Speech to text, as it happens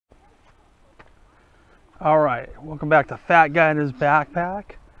All right, welcome back to Fat Guy and His Backpack.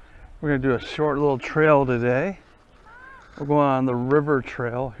 We're gonna do a short little trail today. We're going on the river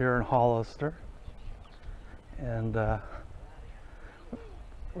trail here in Hollister. And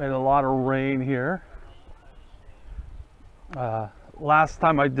we had a lot of rain here. Last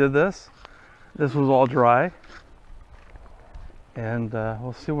time I did this was all dry. And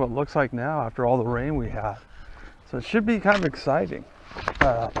we'll see what it looks like now after all the rain we had. So it should be kind of exciting.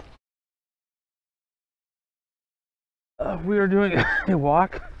 We are doing a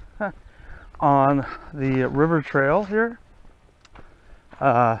walk on the river trail here.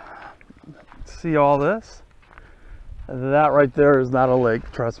 See all this? That right there is not a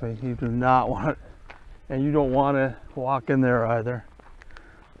lake, trust me. You do not want it, and you don't want to walk in there either.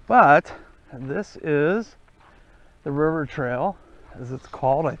 But this is the river trail, as it's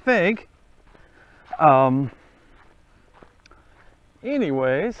called, I think.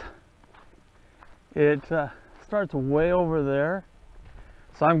 Anyways, it starts way over there,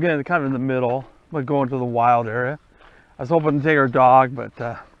 so I'm getting kind of in the middle, but going to the wild area. I was hoping to take our dog, but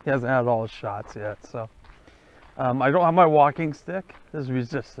he hasn't had all his shots yet. So I don't have my walking stick. This was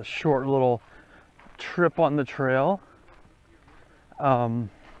just a short little trip on the trail. But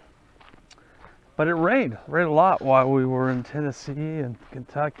it rained a lot while we were in Tennessee and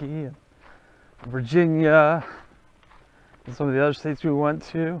Kentucky and Virginia and some of the other states we went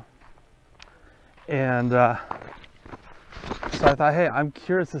to. And so I thought, hey, I'm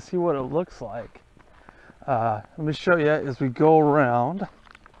curious to see what it looks like. Let me show you as we go around.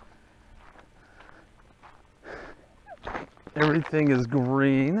 Everything is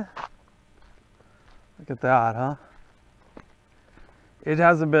green. Look at that, huh? It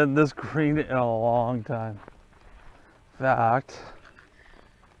hasn't been this green in a long time. In fact,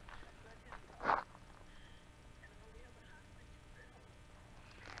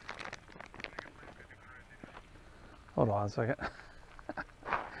 hold on a second.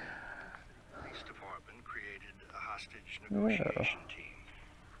 Police department created a hostage negotiation team.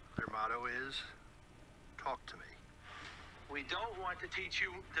 Their motto is, talk to me. We don't want to teach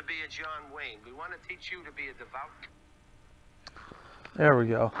you to be a John Wayne. We want to teach you to be a devout. There we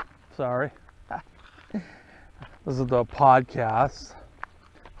go. Sorry. This is the podcast.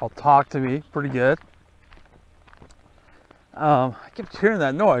 I'll talk to me. Pretty good. I kept hearing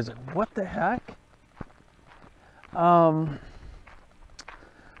that noise. What the heck?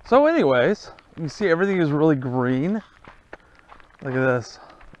 So anyways, you can see everything is really green. Look at this.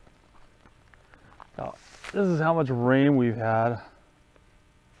 Oh, this is how much rain we've had.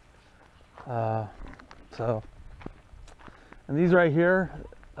 And these right here,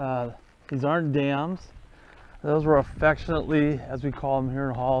 these aren't dams. Those were affectionately, as we call them here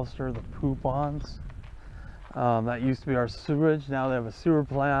in Hollister, the poop-ons. That used to be our sewage. Now they have a sewer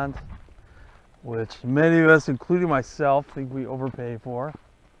plant, which many of us, including myself, think we overpay for.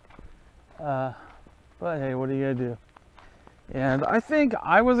 But hey, what are you gonna do? And I think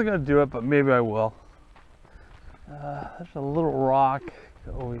I wasn't gonna do it, but maybe I will. There's a little rock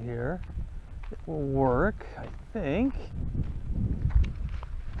over here. It will work, I think.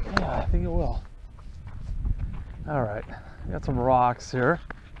 Yeah, I think it will. All right, got some rocks here.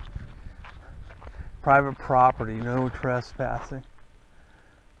 Private property, no trespassing.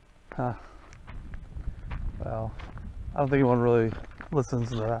 Huh. Well, I don't think anyone really listens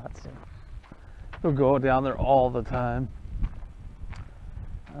to that, so we'll go down there all the time.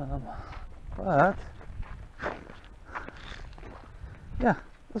 But yeah,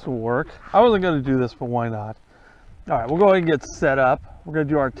 this will work. I wasn't going to do this, but why not? All right, we'll go ahead and get set up. We're going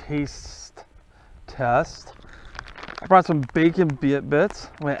to do our taste test. I brought some bacon bits.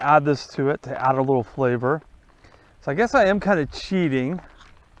 I'm going to add this to it to add a little flavor. So I guess I am kind of cheating,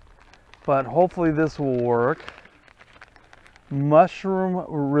 but hopefully this will work. Mushroom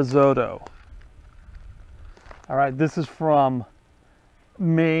risotto. All right, this is from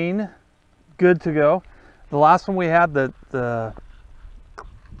Maine. Good to go. The last one we had, the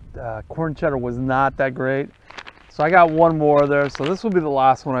corn cheddar, was not that great. So I got one more there. So this will be the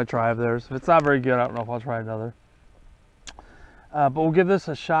last one I try of theirs. If it's not very good, I don't know if I'll try another. But we'll give this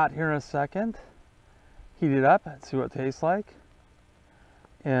a shot here in a second. Heat it up and see what it tastes like.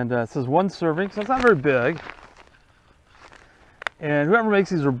 And it says 1 serving, so it's not very big. And whoever makes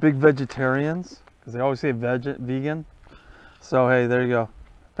these are big vegetarians, because they always say vegan. So hey, there you go.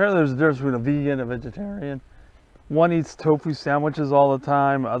 Apparently there's a difference between a vegan and a vegetarian. One eats tofu sandwiches all the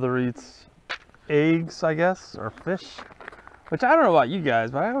time, other eats eggs, I guess, or fish. Which I don't know about you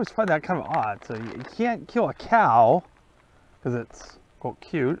guys, but I always find that kind of odd. So you can't kill a cow, because it's, quote,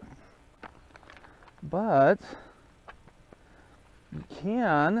 cute. But you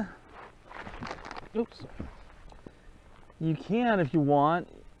can oops. You can, if you want,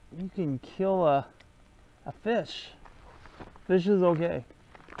 you can kill a fish. Fish is okay.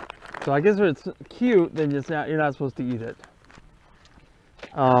 So I guess if it's cute, then you're not supposed to eat it.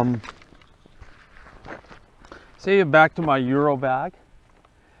 So back to my Euro bag.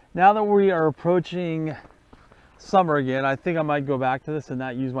 Now that we are approaching summer again, I think I might go back to this and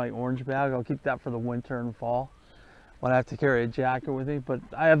not use my orange bag. I'll keep that for the winter and fall when I have to carry a jacket with me. But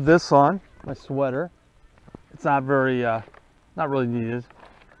I have this on, my sweater. It's not very, not really needed.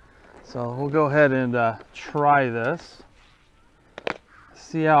 So we'll go ahead and try this.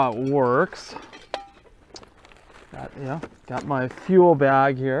 See how it works. Got my fuel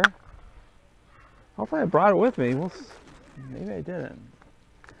bag here. Hopefully I brought it with me. Maybe I didn't.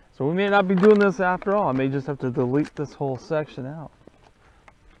 So we may not be doing this after all. I may just have to delete this whole section out.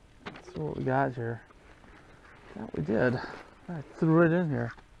 Let's see what we got here. Yeah, we did. I threw it in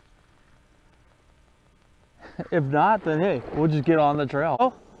here. If not, then hey, we'll just get on the trail.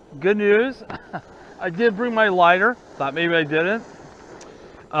 Oh, good news. I did bring my lighter. Thought maybe I didn't.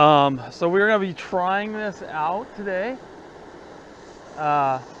 So we're going to be trying this out today.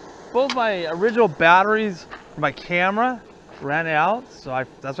 Both my original batteries for my camera ran out, so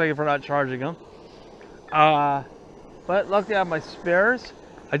that's why I forgot charging them. But luckily I have my spares.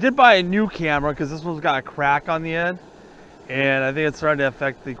 I did buy a new camera because this one's got a crack on the end, and I think it's starting to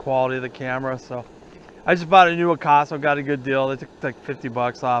affect the quality of the camera. So I just bought a new Picasso, got a good deal. They took like 50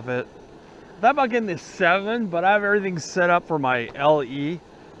 bucks off it. I thought about getting the 7, but I have everything set up for my LE,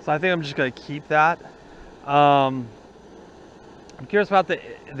 so I think I'm just going to keep that. I'm curious about the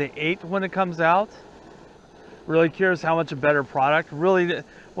 8 when it comes out. Really curious how much a better product. Really,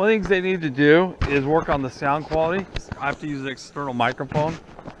 one of the things they need to do is work on the sound quality. I have to use an external microphone.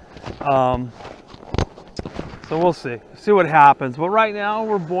 So we'll see what happens. But right now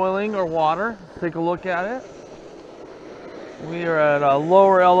we're boiling our water. Take a look at it. We are at a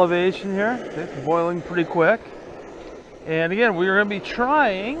lower elevation here. It's boiling pretty quick. And again, we're going to be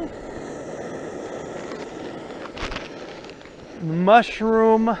trying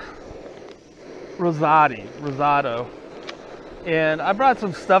mushroom risotto. And I brought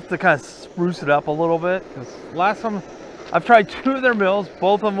some stuff to kind of spruce it up a little bit, because last time I've tried 2 of their meals.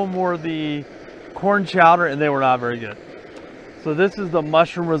 Both of them were the corn chowder and they were not very good. So this is the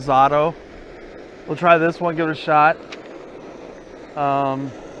mushroom risotto. We'll try this one, give it a shot. Got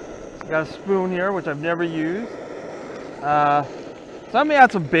a spoon here, which I've never used. So I may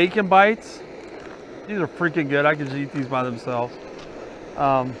add some bacon bites. These are freaking good. I could just eat these by themselves.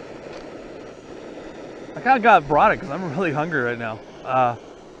 I kind of brought it because I'm really hungry right now.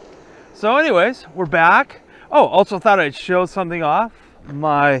 So anyways, we're back. Oh, also thought I'd show something off.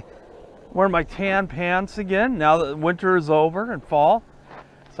 Wearing my tan pants again now that winter is over and fall.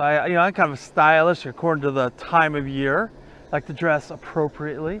 So I'm kind of stylish according to the time of year. I like to dress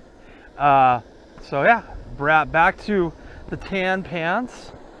appropriately. So yeah, back to the tan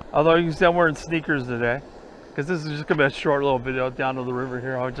pants. Although you can see I'm wearing sneakers today, because this is just gonna be a short little video down to the river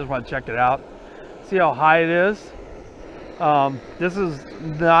here. I just want to check it out. See how high it is. This is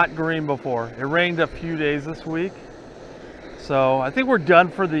not green before. It rained a few days this week. So I think we're done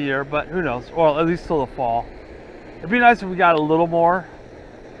for the year, but who knows? Or at least till the fall. It'd be nice if we got a little more.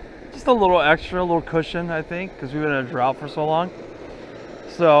 Just a little extra, a little cushion, I think, because we've been in a drought for so long.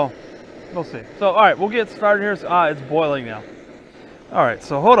 So we'll see. So all right, we'll get started here. It's boiling now. All right,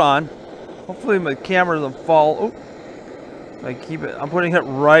 so hold on. Hopefully my camera doesn't fall. Oh. I'm putting it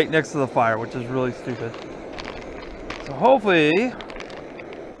right next to the fire, which is really stupid. So hopefully,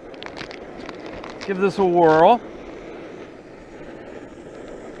 give this a whirl.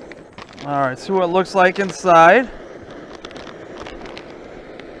 All right, see what it looks like inside.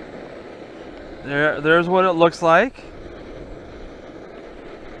 There's what it looks like.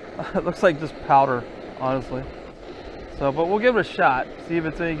 It looks like just powder, honestly. So, but we'll give it a shot, see if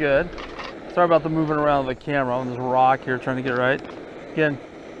it's any good. Sorry about the moving around of the camera on this rock here, trying to get it right. Again,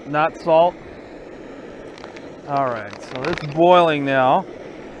 not salt. All right, so it's boiling now.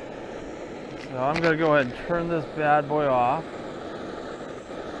 So I'm gonna go ahead and turn this bad boy off.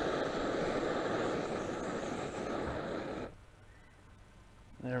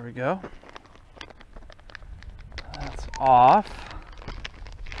 There we go. That's off.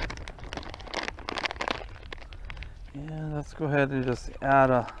 And let's go ahead and just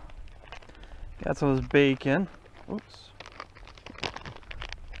add some of this bacon. Oops.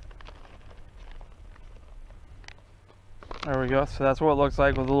 There we go. So that's what it looks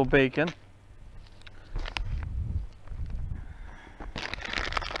like with a little bacon.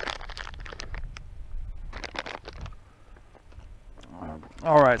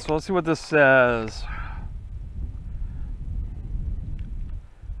 All right, right, so let's see what this says.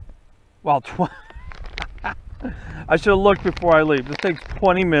 Wow, I should have looked before I leave. This takes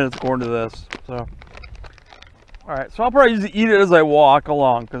 20 minutes going to this. So, all right, so I'll probably just eat it as I walk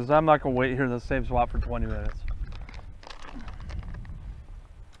along because I'm not gonna wait here in the same spot for 20 minutes.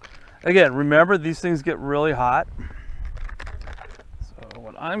 Again, remember these things get really hot. So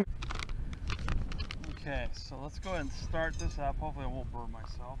what I'm okay, so let's go ahead and start this up. Hopefully I won't burn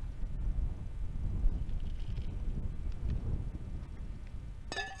myself.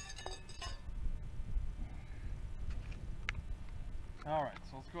 All right,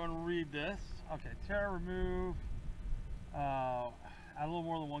 so let's go and read this. Okay, tear, remove, add a little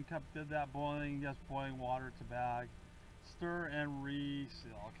more than 1 cup, did that boiling, yes, boiling water to bag, stir and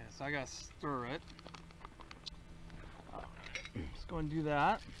reseal. Okay, so I gotta stir it. Let's go and do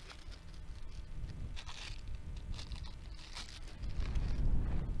that.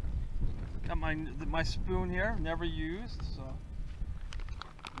 Got my spoon here, never used, so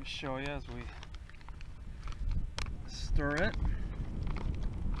let me show you as we stir it.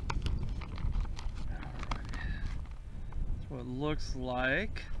 What it looks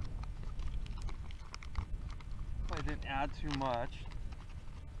like. I didn't add too much.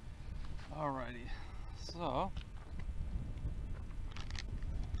 Alrighty, so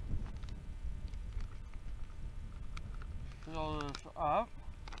fill this up.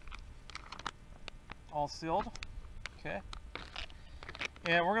 All sealed. Okay.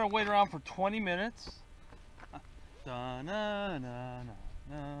 And we're gonna wait around for 20 minutes. Da, na, na, na,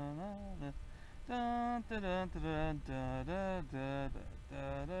 na, na. Dun, dun, dun, dun, dun, dun, dun,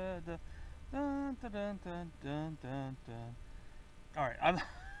 dun, dun, dun, dun, dun, dun. All right, I'm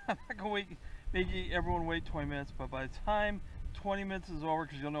not gonna wait. Maybe everyone wait 20 minutes, but by the time 20 minutes is over,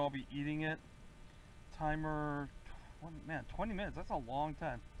 because you'll know I'll be eating it. Timer, 20 minutes. That's a long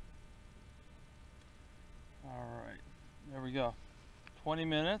time. All right, there we go. 20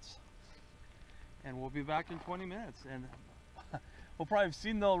 minutes, and we'll be back in 20 minutes. And we'll probably have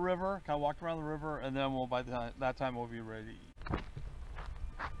seen the river, kind of walked around the river, and then we'll, by that time we'll be ready to eat.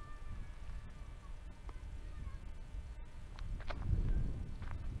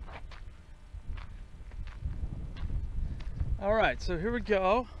 All right, so here we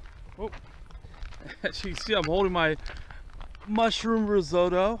go. Oh. As you can see, I'm holding my mushroom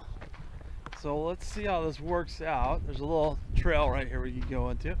risotto. So let's see how this works out. There's a little trail right here we can go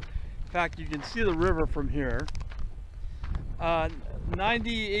into. In fact, you can see the river from here.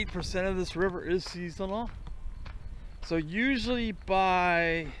 98% of this river is seasonal. So usually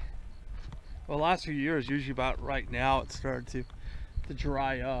by, well, the last few years, usually about right now, it started to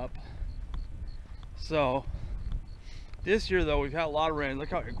dry up. So this year though, we've had a lot of rain. Look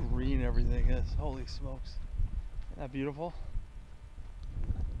how green everything is. Holy smokes. Isn't that beautiful?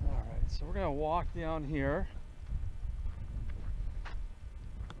 All right, so we're gonna walk down here.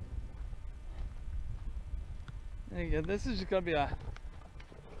 And again, this is just gonna be a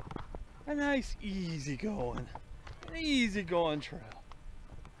nice easy going trail.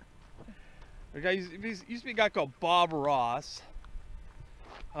 The guy used to be a guy called Bob Ross.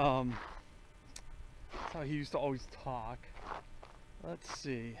 That's how he used to always talk. Let's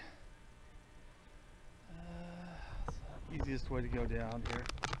see. Easiest way to go down here.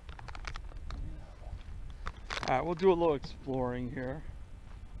 All right, we'll do a little exploring here.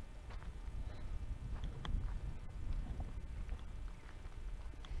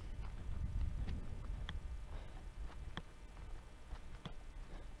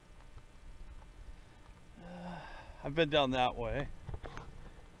 I've been down that way.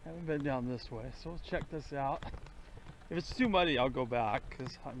 I haven't been down this way, so let's check this out. If it's too muddy, I'll go back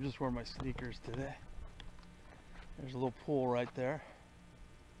because I'm just wearing my sneakers today. There's a little pool right there.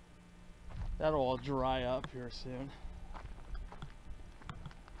 That'll all dry up here soon.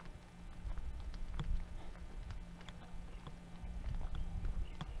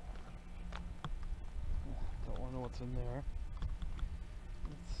 Don't want to know what's in there.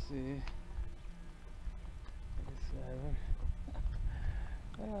 Let's see.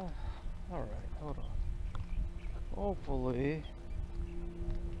 All right, hold on. Hopefully,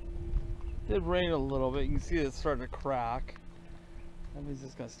 it did rain a little bit. You can see it's starting to crack. That means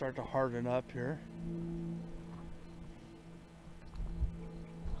it's going to start to harden up here.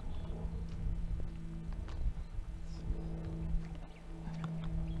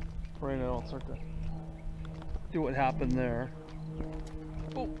 Pray I don't start to do what happened there.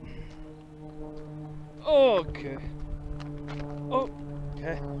 Oh. Okay. Oh.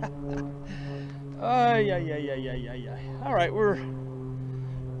 Okay. Yeah. All right,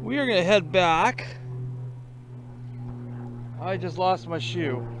 we are gonna head back. I just lost my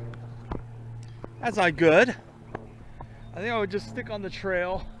shoe. That's not good. I think I would just stick on the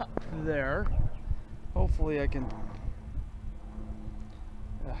trail there. Hopefully I can.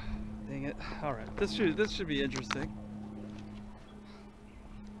 Dang it! All right, this should be interesting.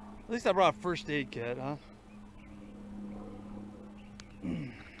 At least I brought a first aid kit, huh?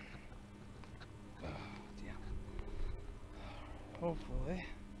 Hopefully.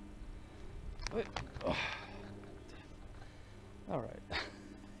 Wait. Oh. All right.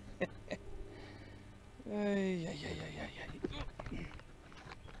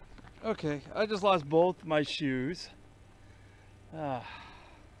 Okay, I just lost both my shoes. I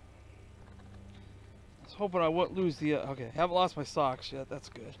was hoping I wouldn't lose the. Okay, haven't lost my socks yet. That's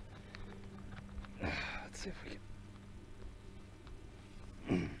good. Let's see if we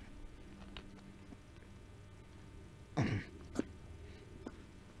can.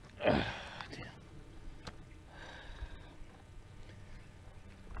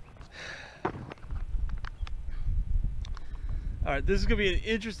 All right, this is gonna be an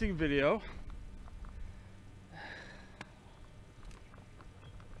interesting video.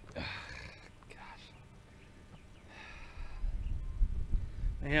 Gosh,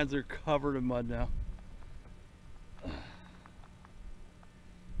 my hands are covered in mud now. Trying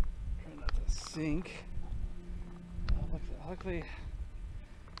not to sink. Luckily,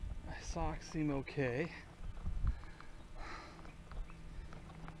 my socks seem okay.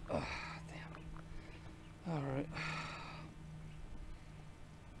 Damn. All right.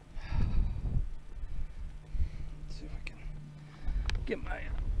 Get my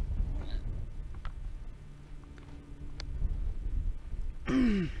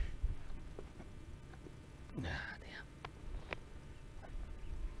damn.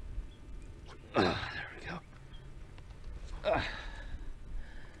 There we go.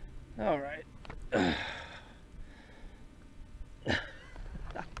 All right.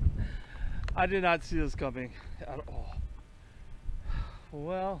 I did not see this coming at all.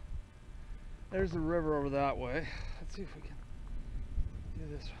 Well, there's the river over that way. Let's see if we can do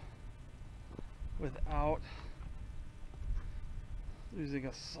this without losing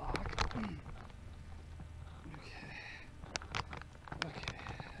a sock. Okay,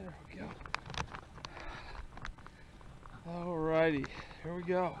 there we go. Alrighty, here we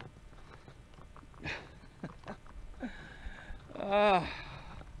go.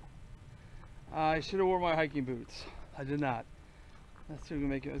 I should have worn my hiking boots. I did not. Let's see if we can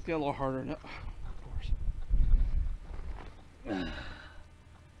make it. Let's get a little harder now. Of course. There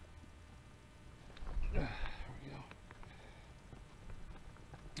we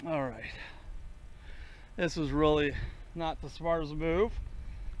go. All right. This was really not the smartest move.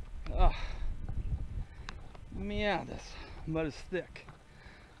 Man, this mud is thick.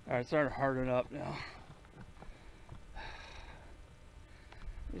 All right, it's starting to harden up now.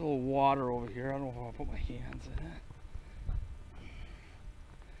 There's a little water over here. I don't know if I'll put my hands in it.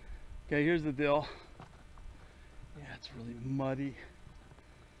 Okay, here's the deal. Yeah, it's really muddy.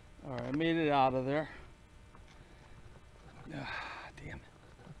 All right, I made it out of there. Damn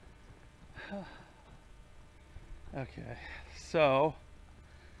it. Okay, so.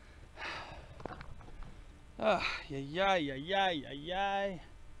 Yay.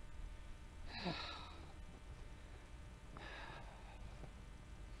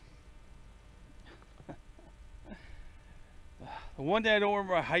 The one day I don't wear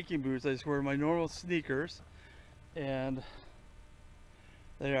my hiking boots, I just wear my normal sneakers, and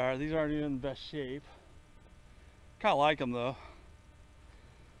these aren't even in the best shape. Kind of like them though.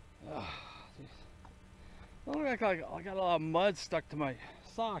 I look like I got a lot of mud stuck to my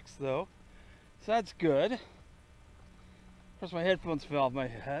socks though, so that's good. Of course, my headphones fell off my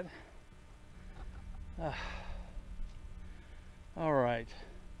head. All right,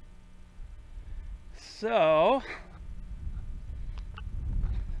 so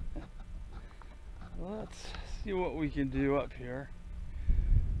let's see what we can do up here.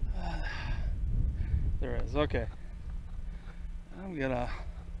 There it is. Okay, I'm gonna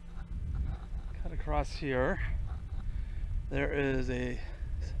cut across here. There is a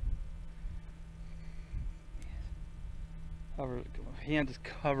my hand is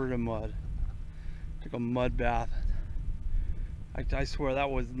covered in mud. Took a mud bath. I swear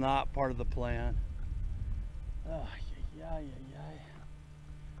that was not part of the plan. Oh, yeah.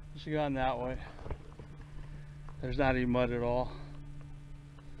 Should have gone that way. There's not any mud at all.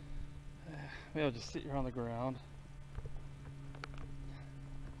 Maybe I'll just sit here on the ground.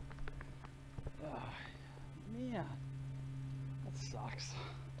 Oh, man, that sucks.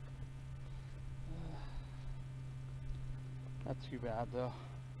 Not too bad though.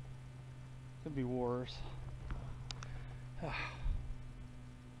 Could be worse. Yeah,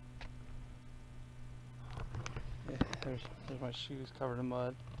 there's my shoes covered in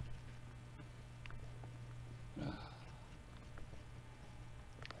mud.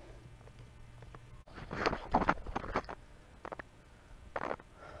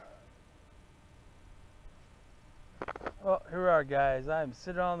 Well, here we are, guys. I'm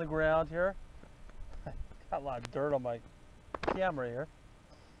sitting on the ground here. Got a lot of dirt on my camera here.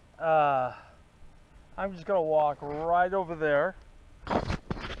 I'm just gonna walk right over there,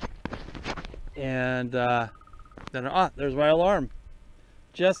 and then there's my alarm,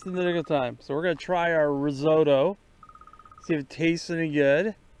 just in the nick of time. So we're gonna try our risotto, see if it tastes any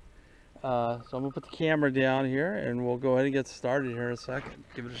good. So I'm gonna put the camera down here, and we'll go ahead and get started here in a second.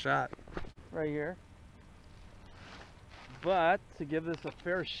 Give it a shot, right here. But to give this a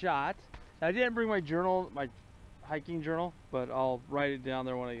fair shot, I didn't bring my journal, my hiking journal, but I'll write it down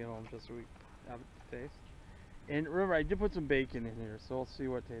there when I get home, just so we have it to taste. And remember, I did put some bacon in here, so we'll see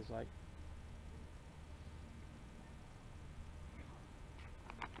what it tastes like.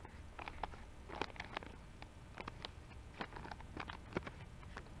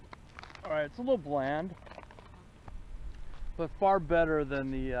 All right, it's a little bland, but far better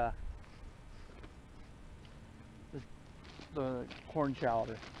than the corn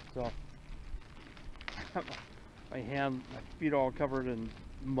chowder. So my feet all covered in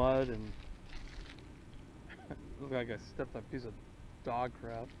mud, and look like I stepped on a piece of dog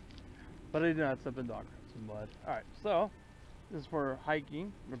crap, but I did not step in dog crap, some mud. All right, so this is for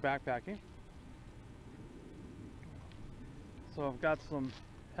hiking or backpacking. So I've got some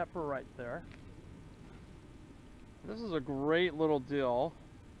pepper right there. This is a great little dill.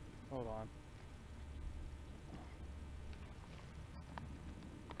 Hold on.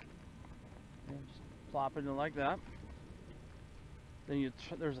 And just plop it in like that. Then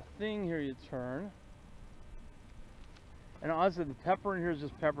there's a thing here you turn. And honestly, the pepper in here is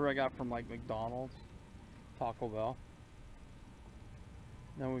just pepper I got from like McDonald's, Taco Bell.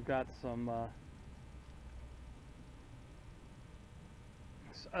 Then we've got some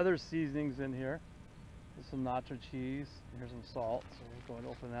other seasonings in here. There's some nacho cheese. Here's some salt. So we're going to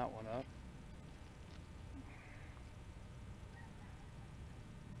open that one up.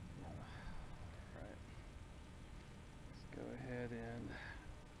 Alright. Let's go ahead and...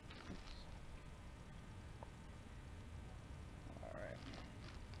 Alright.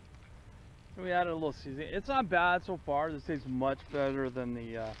 We added a little seasoning. It's not bad so far. This tastes much better than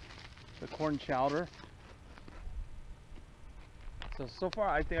the corn chowder. So far,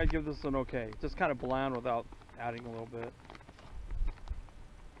 I think I'd give this an okay. Just kind of bland without adding a little bit.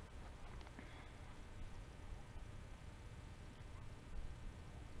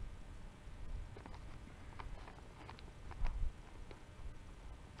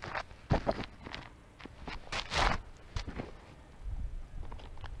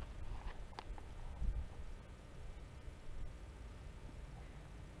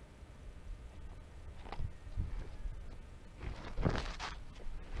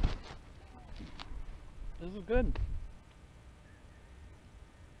 This is good.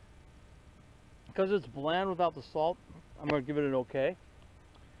 Because it's bland without the salt, I'm going to give it an okay.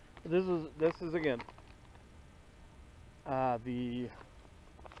 This is again the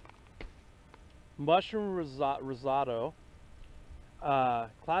mushroom risotto,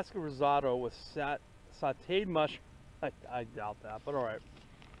 classic risotto with sauteed mushroom. I doubt that, but all right.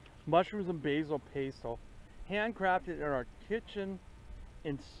 Mushrooms and basil pesto, handcrafted in our kitchen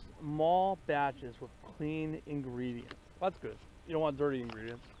in small batches with clean ingredients. That's good. You don't want dirty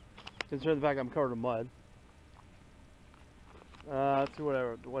ingredients. Considering the fact I'm covered in mud. Let's see what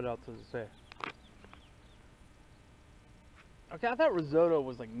else does it say. Okay, I thought risotto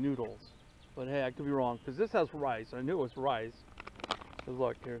was like noodles, but hey, I could be wrong because this has rice. I knew it was rice. Because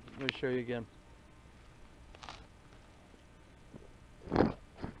look here, let me show you again. Yeah.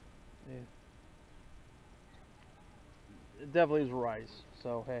 It definitely is rice.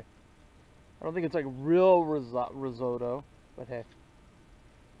 So hey, I don't think it's like real risotto, but hey.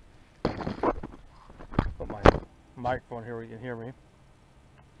 Put my microphone here where you can hear me.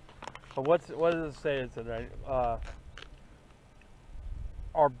 But what does it say today?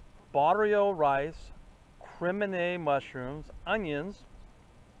 Arborio rice, cremine mushrooms, onions.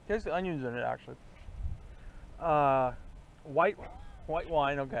 There's the onions in it actually. White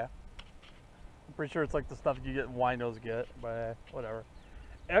wine. Okay. I'm pretty sure it's like the stuff you get winos get, but whatever.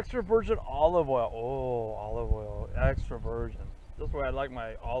 Extra virgin olive oil. Oh, olive oil. Extra virgin. This is where I like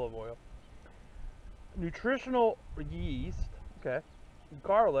my olive oil. Nutritional yeast. Okay.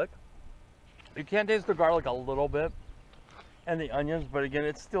 Garlic. You can taste the garlic a little bit. And the onions, but again,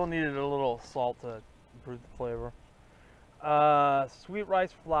 it still needed a little salt to improve the flavor. Sweet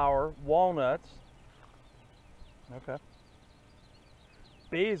rice flour, walnuts. Okay.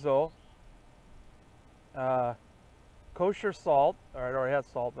 Basil. Kosher salt. All right, I already had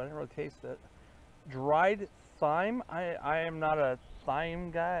salt, but I didn't really taste it. Dried thyme. I am not a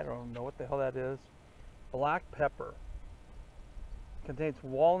thyme guy. I don't know what the hell that is. Black pepper. Contains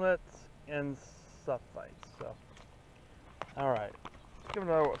walnuts and sulfites. So, all right. Let's give it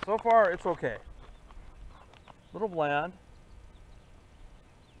another one. So far, it's okay. A little bland.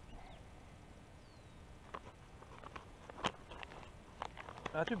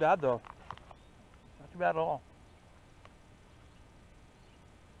 Not too bad though. Not too bad at all.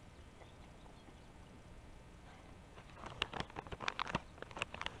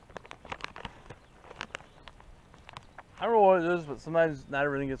 I don't know what it is, but sometimes not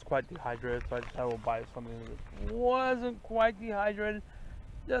everything gets quite dehydrated, so I just will buy something that wasn't quite dehydrated,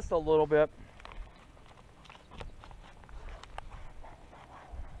 just a little bit.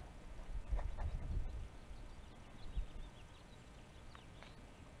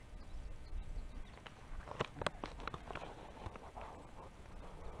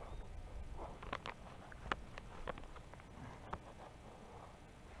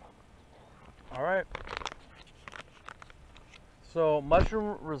 All right. So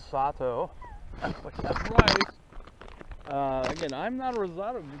mushroom risotto, which has rice. Again, I'm not a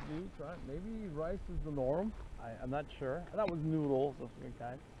risotto dude. Maybe rice is the norm. I'm not sure. That was noodles of some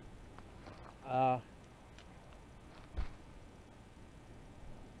kind.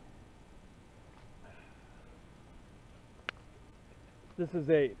 This is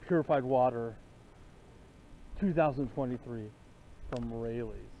a purified water 2023 from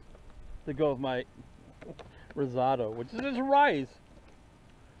Rayleigh's to go with my risotto, which is just rice.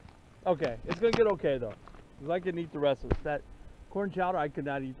 Okay, it's gonna get okay though, because I can eat the rest of it. That corn chowder, I could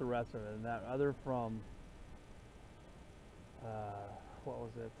not eat the rest of it. And that other from, what was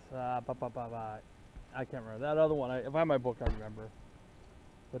it? I can't remember. That other one, if I have my book, I remember.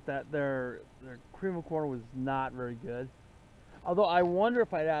 But that their cream of corn was not very good. Although I wonder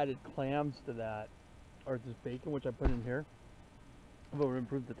if I'd added clams to that, or just bacon, which I put in here, if it would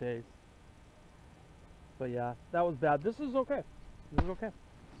improve the taste. But yeah, that was bad. This is okay. This is okay.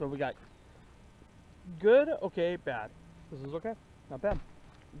 So we got good, okay, bad. This is okay. Not bad.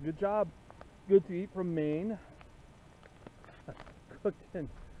 Good job. Good to eat from Maine. Cooked in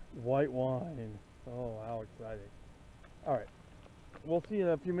white wine. Oh, how exciting. All right. We'll see you in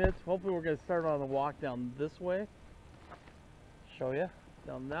a few minutes. Hopefully we're going to start on the walk down this way. Show you.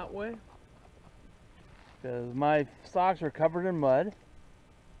 Down that way. Because my socks are covered in mud.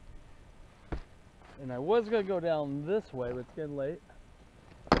 And I was going to go down this way, but it's getting late.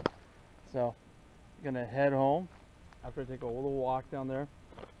 So, I'm going to head home after I take a little walk down there.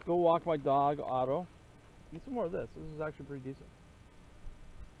 Go walk my dog, Otto. Get some more of this. This is actually pretty decent.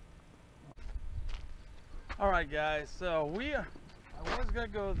 Alright guys, so I was going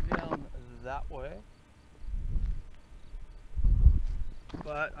to go down that way.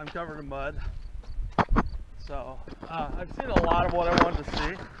 But I'm covered in mud. So, I've seen a lot of what I wanted to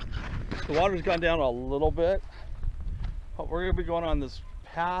see. The water's gone down a little bit, but we're going to be going on this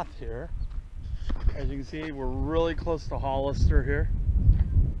path here. As you can see, we're really close to Hollister here.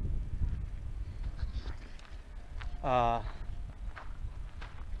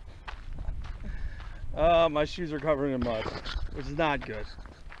 My shoes are covered in mud, which is not good.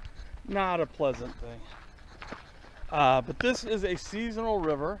 Not a pleasant thing. But this is a seasonal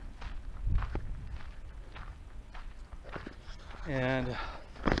river. And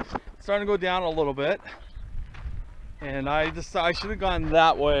it's starting to go down a little bit. And I should have gone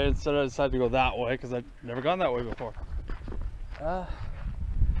that way instead of decided to go that way because I've never gone that way before. That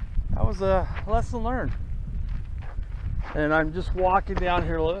was a lesson learned. And I'm just walking down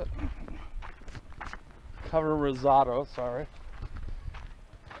here, look, covered in risotto, sorry.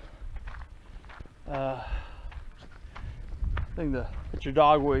 Thing to put your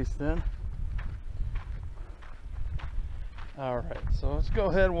dog waste in. Alright, so let's go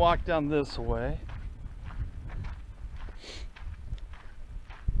ahead and walk down this way.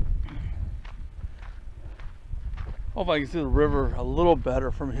 Hope I can see the river a little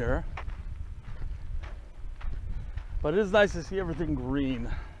better from here. But it is nice to see everything green.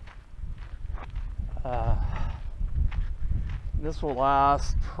 This will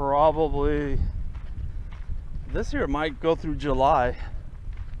last probably, this year it might go through July.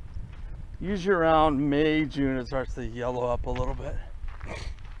 Usually around May, June it starts to yellow up a little bit.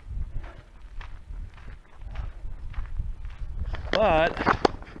 But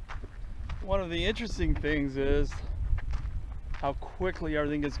one of the interesting things is how quickly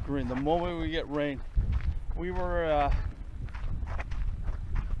everything gets green. The moment we get rain, we were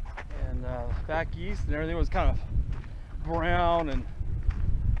back east, and everything was kind of brown and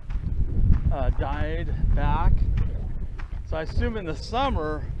dyed back. So I assume in the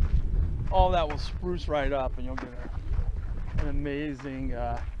summer, all that will spruce right up, and you'll get an amazing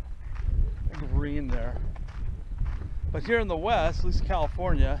green there. But here in the west, at least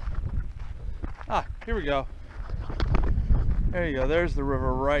California, here we go. There you go, there's the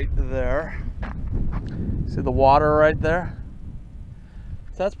river right there. See the water right there?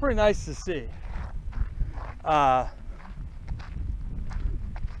 So that's pretty nice to see.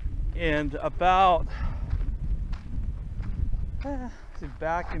 And about, see,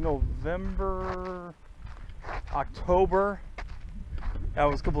 back in November, October, that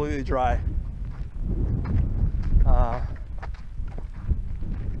was completely dry.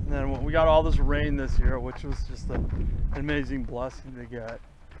 And then we got all this rain this year, which was just an amazing blessing to get.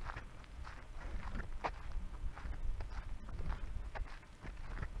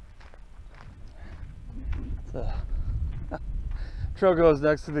 The trail goes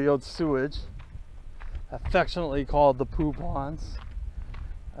next to the old sewage, affectionately called the poo ponds.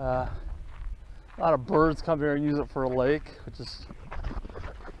 A lot of birds come here and use it for a lake, which is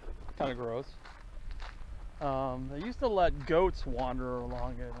kind of gross. They used to let goats wander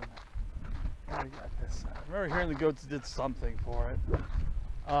along it. And I got this. I remember hearing the goats did something for it.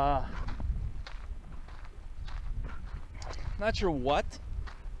 Not sure what.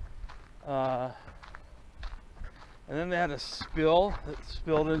 And then they had a spill that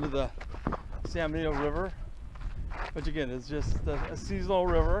spilled into the San Benito River, which again is just a seasonal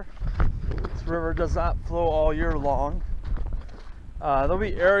river. This river does not flow all year long. There'll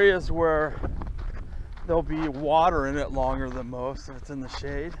be areas where there'll be water in it longer than most if it's in the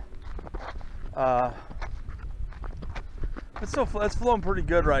shade. It's flowing pretty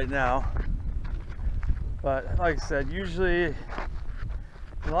good right now. But like I said, usually in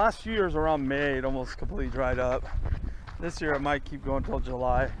the last few years around May, it almost completely dried up. This year it might keep going until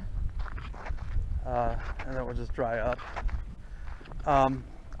July, and then it will just dry up.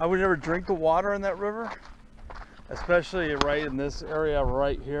 I would never drink the water in that river, especially right in this area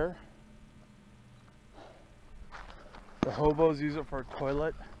right here. The hobos use it for a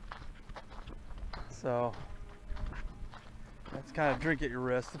toilet, so that's kind of drink at your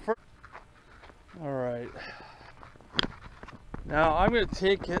risk. All right, now I'm going to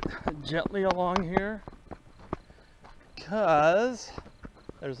take it gently along here, because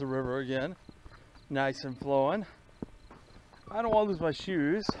there's the river again, nice and flowing. I don't want to lose my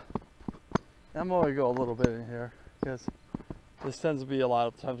shoes. I'm going to go a little bit in here, because this tends to be a lot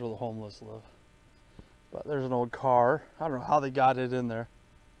of times where the homeless live. But there's an old car. I don't know how they got it in there.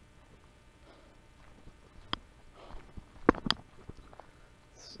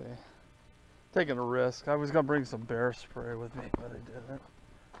 Let's see. Taking a risk. I was going to bring some bear spray with me, but I didn't.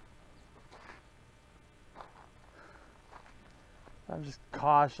 I'm just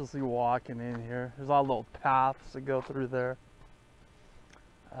cautiously walking in here. There's a lot of little paths that go through there.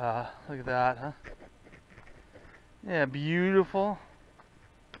 Look at that, huh? Yeah, beautiful.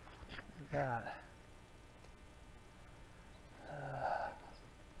 Look at that.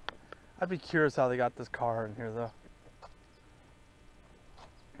 I'd be curious how they got this car in here though.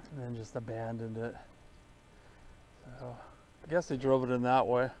 And then just abandoned it. So I guess they drove it in that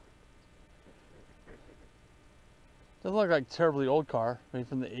way. Doesn't look like a terribly old car, maybe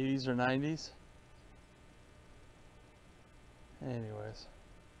from the 80s or 90s. Anyways.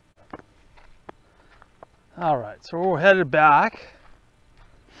 Alright, so we're headed back.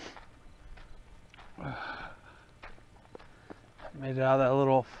 Made it out of that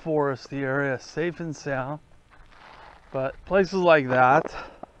little foresty area safe and sound. But places like that,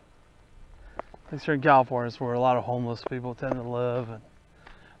 at least here in California, is where a lot of homeless people tend to live. And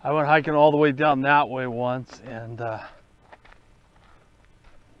I went hiking all the way down that way once, and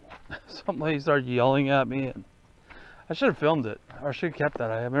some lady started yelling at me, and I should have filmed it, or I should have kept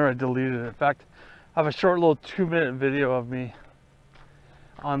that. I remember I deleted it. In fact, I have a short little 2-minute video of me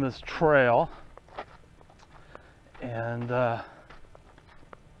on this trail, and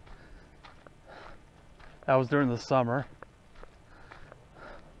that was during the summer.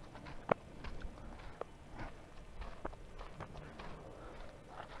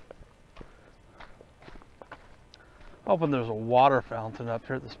 Hoping there's a water fountain up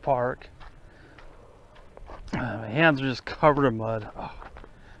here at this park. My hands are just covered in mud. Oh,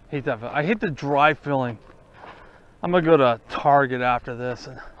 I hate that. I hate the dry feeling. I'm gonna go to Target after this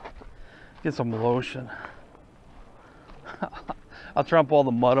and get some lotion. I'll trample all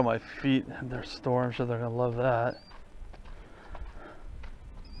the mud on my feet in their store. I'm sure they're gonna love that.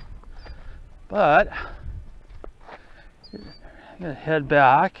 But I'm gonna head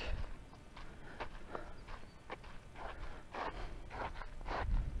back.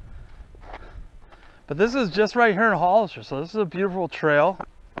 But this is just right here in Hollister, so this is a beautiful trail.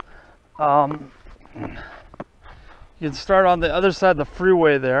 You can start on the other side of the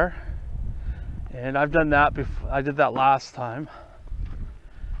freeway there, and I've done that before. I did that last time,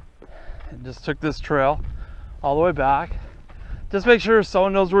 and just took this trail all the way back. Just make sure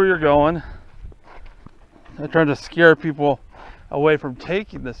someone knows where you're going. I'm trying to scare people away from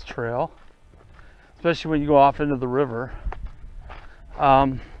taking this trail, especially when you go off into the river.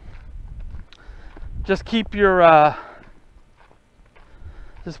 Just keep your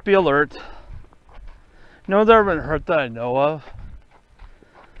just be alert. No one's ever been hurt that I know of,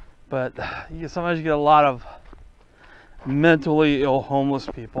 but sometimes you get a lot of mentally ill homeless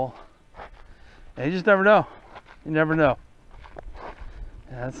people, and you just never know. You never know.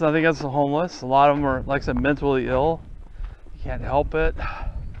 And it's nothing against the homeless. A lot of them are, like I said, mentally ill. You can't help it.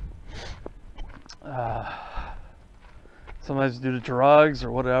 Sometimes due to drugs or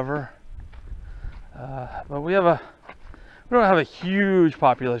whatever. But we don't have a huge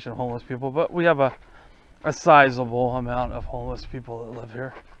population of homeless people, but we have a sizable amount of homeless people that live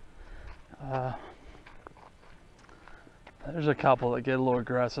here. There's a couple that get a little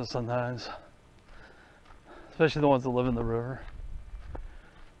aggressive sometimes, especially the ones that live in the river.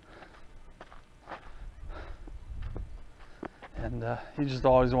 And you just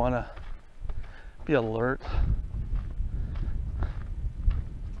always want to be alert.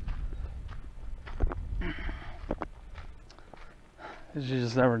 Because you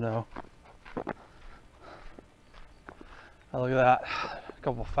just never know. Oh, look at that. A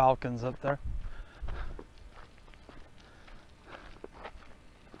couple falcons up there.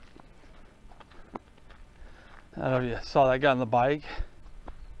 I don't know if you saw that guy on the bike.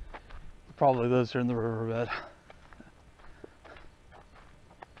 He probably lives here in the riverbed.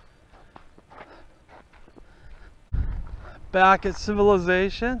 Back at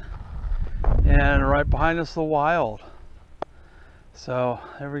civilization, and right behind us the wild. So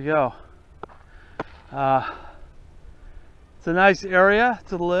there we go. It's a nice area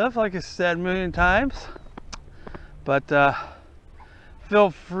to live, like I said a million times, but feel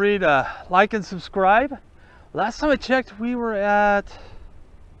free to like and subscribe. Last time I checked, we were at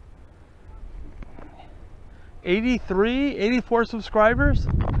 84 subscribers.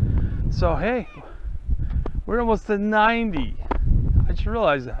 So hey, we're almost to 90. I just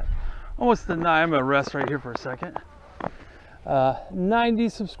realized that. Almost to 90. I'm gonna rest right here for a second. 90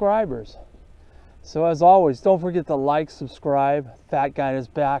 subscribers. So as always, don't forget to like, subscribe, Fat Guy in His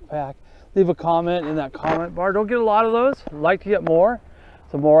Backpack. Leave a comment in that comment bar. Don't get a lot of those. I'd like to get more.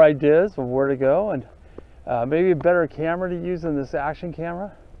 Some more ideas of where to go, and maybe a better camera to use than this action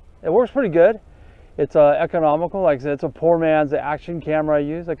camera. It works pretty good. It's economical. Like I said, it's a poor man's action camera I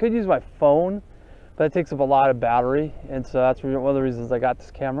use. I could use my phone, but it takes up a lot of battery, and so that's one of the reasons I got this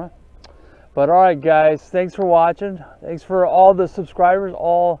camera. But all right, guys, thanks for watching. Thanks for all the subscribers.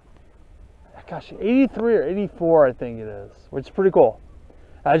 Gosh, 83 or 84, I think it is, which is pretty cool.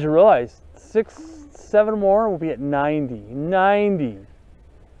 As you realize, 6-7 more, we'll be at 90. 90.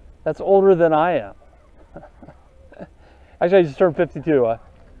 That's older than I am. Actually, I just turned 52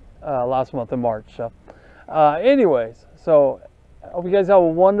 last month in March. So, anyways, so I hope you guys have a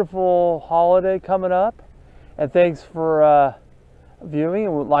wonderful holiday coming up, and thanks for viewing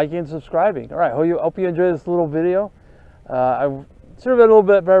and liking and subscribing. All right, hope you enjoyed this little video. I should have been a little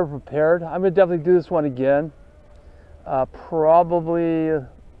bit better prepared. I'm gonna definitely do this one again. Probably,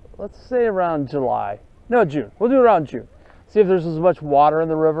 let's say around July. No, June. We'll do it around June. See if there's as much water in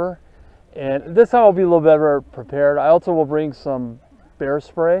the river. And this time I'll be a little better prepared. I also will bring some bear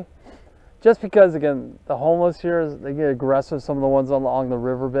spray. Just because, again, the homeless here, they get aggressive, some of the ones along the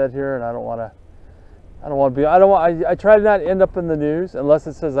riverbed here, and I try to not end up in the news unless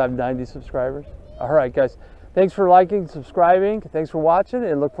it says I have 90 subscribers. All right, guys. Thanks for liking, subscribing. Thanks for watching,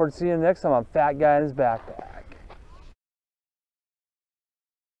 and look forward to seeing you next time on Fat Guy in His Backpack.